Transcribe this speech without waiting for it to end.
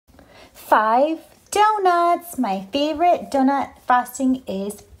5 donuts. My favorite donut frosting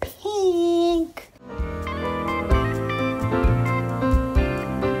is pink.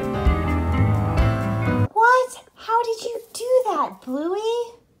 What? How did you do that, Bluey?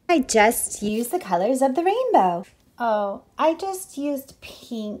 I just used the colors of the rainbow. Oh, I just used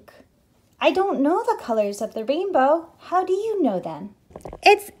pink. I don't know the colors of the rainbow. How do you know them?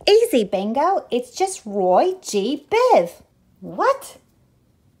 It's easy, Bingo. It's just Roy G. Biv. What?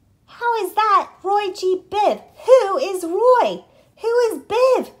 How is that Roy G. Biv? Who is Roy? Who is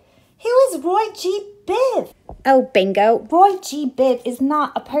Biv? Who is Roy G. Biv? Oh, Bingo, Roy G. Biv is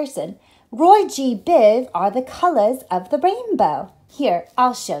not a person. Roy G. Biv are the colors of the rainbow. Here,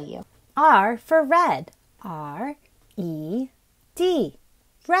 I'll show you. R for red. R-E-D.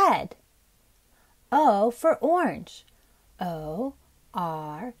 Red. O for orange. O-R-A-N-G-E.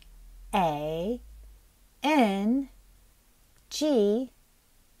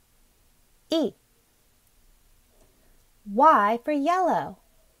 Y for yellow.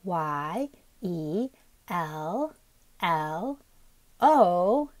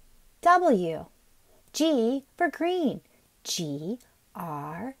 Y-E-L-L-O-W. G for green. G-R-E-E-N.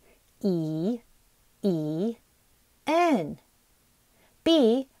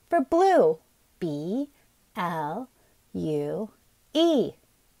 B for blue. B-L-U-E.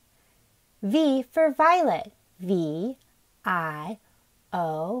 V for violet. V-I-O-L-E-T.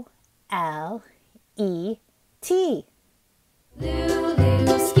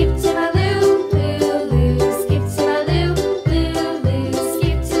 Lulu, skip to my Lou. Lulu, skip to my Lou. Lulu,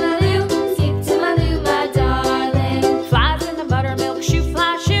 skip to my Lou. Skip to my Lou, my darling. Flies in the buttermilk shoe,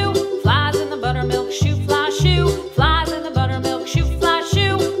 fly shoe. Flies in the buttermilk shoe, fly shoe. Flies in the buttermilk shoe, fly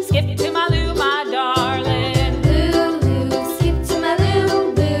shoe. Skip to my Lou, my darling. Lulu, skip to my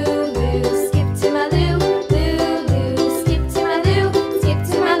Lou. Lulu, skip to my Lou. Lulu, skip to my Lou. Skip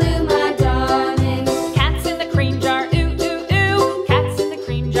to my Lou, my darling. Cats in the cream jar, ooh, ooh, ooh. Cats in the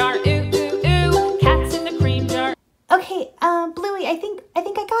cream jar, ooh, ooh, ooh. Cats in the cream jar. Okay, Bluey, I think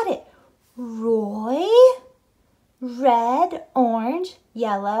I got it. Roy, red, orange,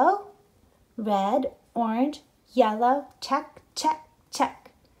 yellow. Red, orange, yellow. Check, check,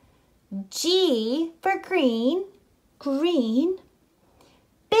 check. G for green, green.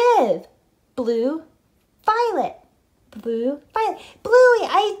 Biv, blue, violet. Blue, violet. Bluey,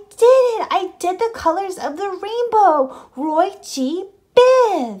 I did it. I did the colors of the rainbow. Roy G.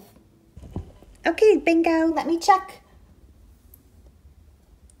 Biv. Okay, Bingo, let me check.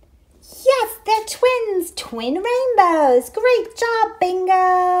 Yes, they're twins. Twin rainbows. Great job,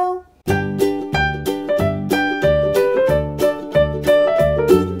 Bingo.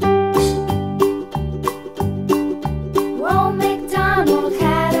 Old MacDonald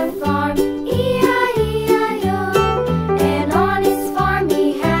had a farm, E-I-E-I-O. And on his farm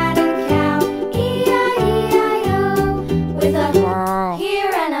he had a cow, E-I-E-I-O. With a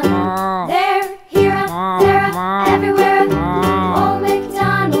here and a there, here a, there a, everywhere a